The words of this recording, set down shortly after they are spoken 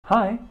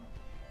Hi,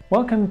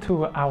 welcome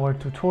to our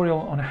tutorial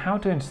on how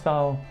to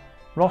install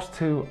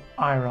ROS2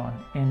 Iron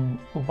in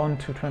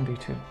Ubuntu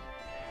 22.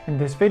 In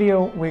this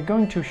video, we're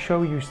going to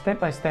show you step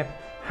by step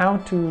how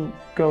to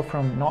go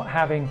from not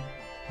having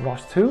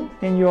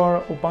ROS2 in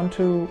your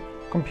Ubuntu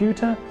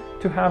computer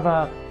to have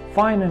a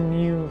fine and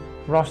new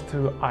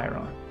ROS2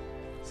 Iron.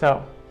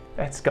 So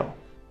let's go.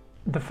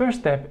 The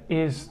first step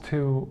is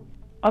to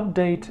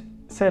update,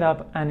 set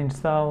up and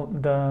install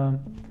the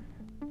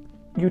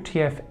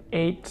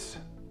UTF-8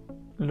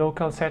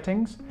 local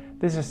settings.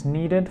 This is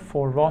needed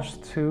for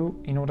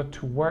ROS2 in order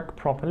to work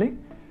properly.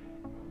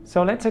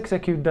 So let's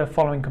execute the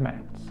following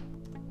commands.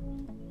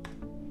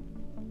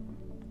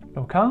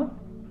 Local,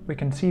 we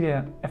can see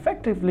there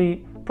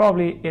effectively,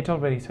 probably it's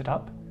already set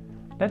up.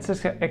 Let's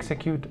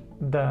execute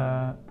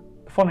the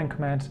following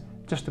commands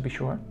just to be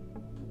sure.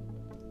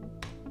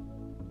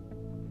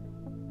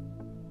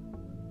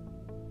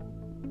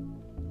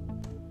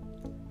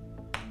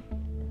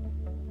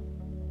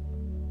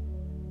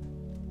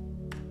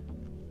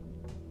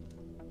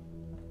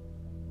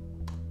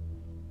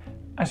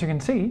 As you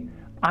can see,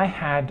 I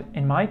had,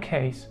 in my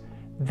case,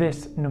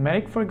 this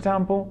numeric, for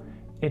example,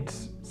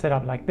 it's set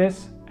up like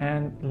this,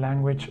 and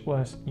language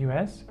was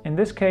US. In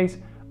this case,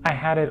 I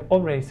had it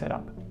already set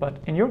up, but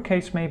in your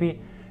case,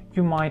 maybe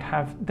you might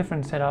have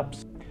different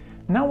setups.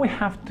 Now we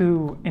have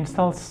to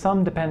install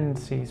some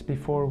dependencies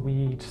before we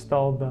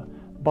install the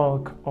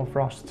bulk of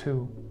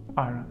ROS2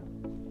 Iron.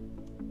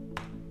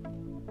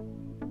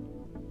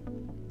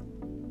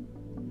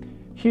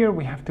 Here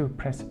we have to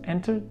press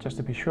enter just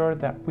to be sure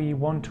that we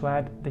want to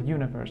add the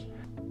universe.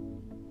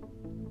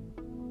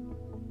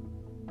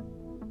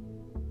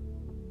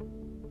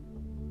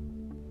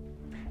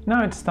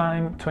 Now it's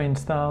time to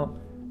install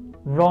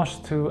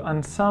ROS2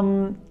 and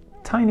some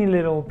tiny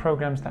little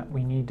programs that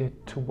we needed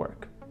to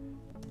work.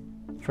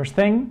 First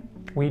thing,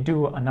 we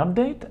do an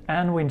update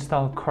and we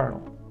install curl.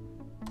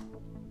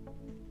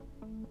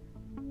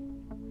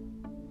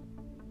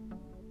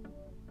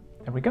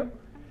 There we go.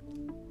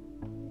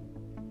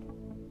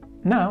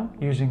 Now,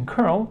 using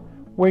curl,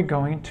 we're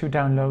going to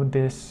download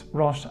this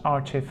ROS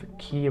archive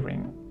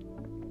keyring.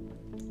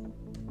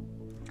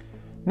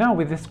 Now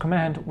with this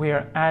command, we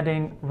are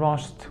adding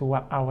ROS to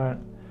our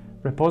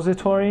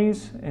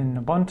repositories in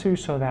Ubuntu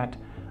so that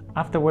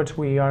afterwards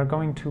we are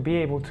going to be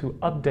able to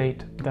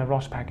update the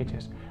ROS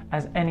packages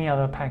as any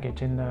other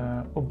package in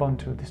the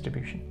Ubuntu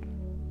distribution.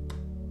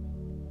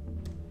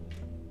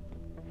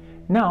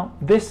 Now,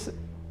 this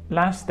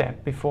last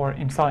step before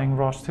installing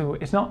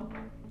ROS2 is not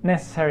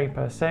necessary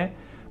per se,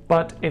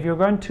 but if you're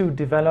going to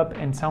develop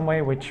in some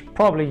way, which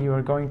probably you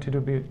are going to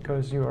do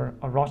because you're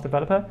a ROS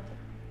developer,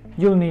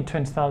 you'll need to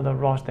install the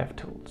ROS dev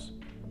tools.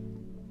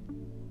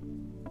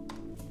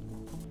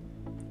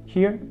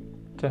 Here,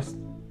 just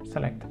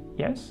select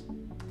yes.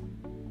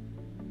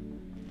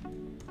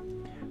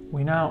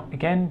 We now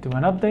again do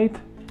an update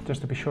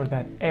just to be sure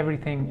that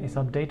everything is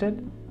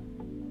updated.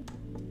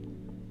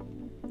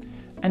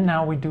 And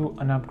now we do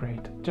an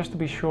upgrade just to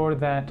be sure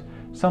that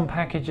some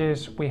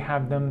packages we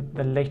have them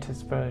the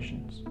latest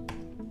versions.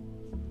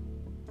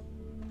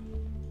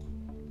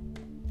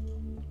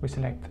 We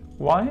select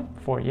Y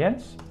for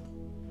yes.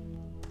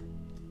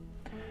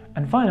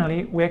 And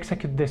finally, we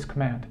execute this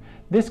command.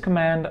 This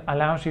command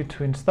allows you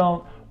to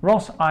install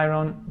ROS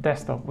Iron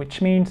Desktop,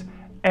 which means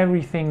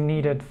everything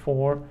needed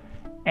for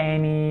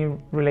anything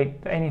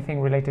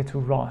related to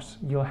ROS.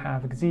 You'll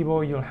have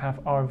Gazebo, you'll have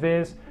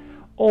RViz,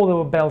 all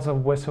the bells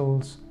and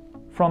whistles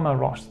from a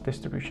ROS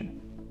distribution.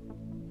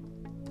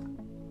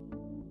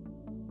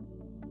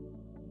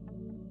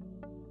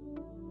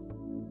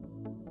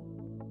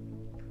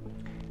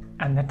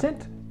 And that's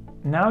it.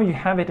 Now you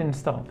have it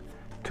installed.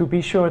 To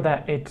be sure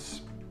that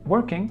it's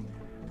working,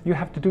 you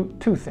have to do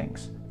two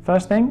things.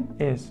 First thing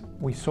is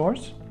we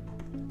source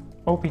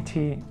opt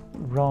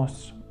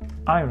ROS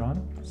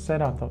Iron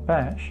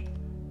setup.bash,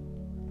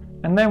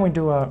 and then we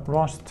do a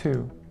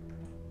ROS2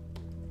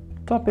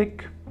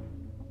 topic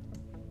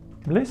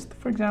list,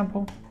 for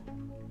example.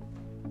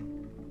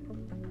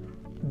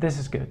 This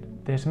is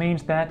good. This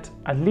means that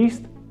at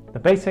least the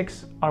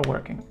basics are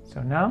working.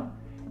 So now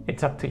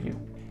it's up to you.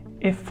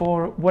 If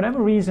for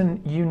whatever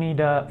reason you need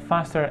a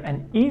faster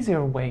and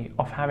easier way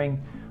of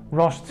having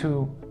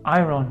ROS2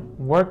 Iron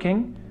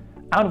working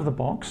out of the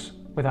box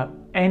without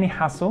any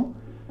hassle,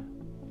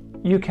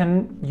 you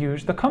can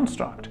use the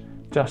construct.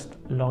 Just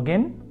log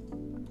in,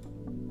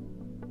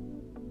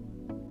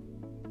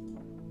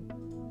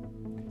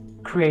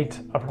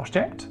 create a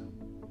project,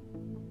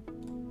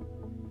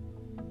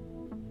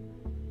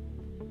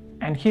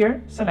 and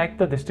here select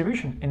the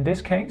distribution. In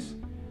this case,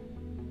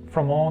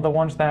 from all the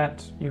ones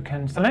that you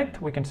can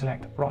select, we can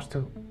select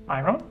ROS2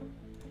 Iron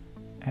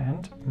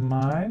and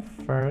my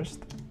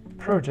first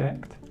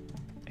project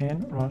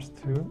in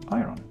ROS2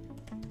 Iron.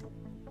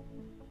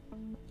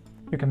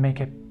 You can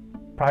make it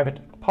private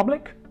or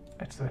public.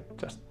 Let's do it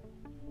just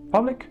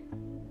public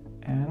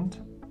and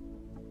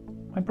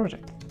my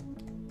project.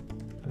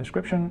 A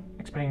description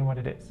explaining what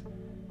it is.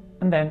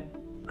 And then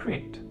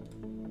create.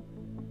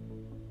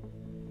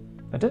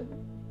 That's it.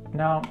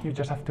 Now you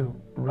just have to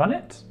run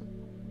it.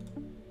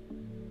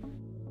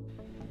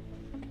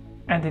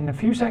 And in a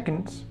few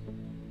seconds,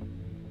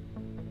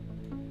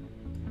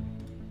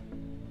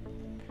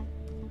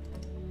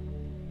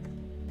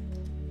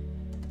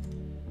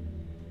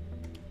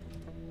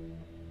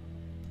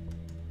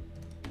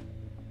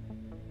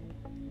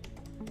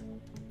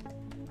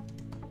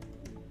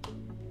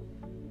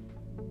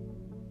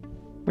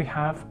 we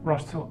have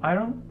ROS2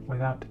 Iron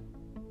without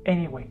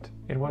any wait.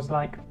 It was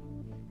like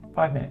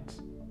 5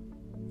 minutes.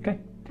 Okay,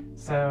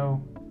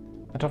 so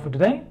that's all for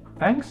today.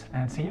 Thanks,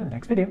 and see you in the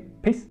next video.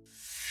 Peace.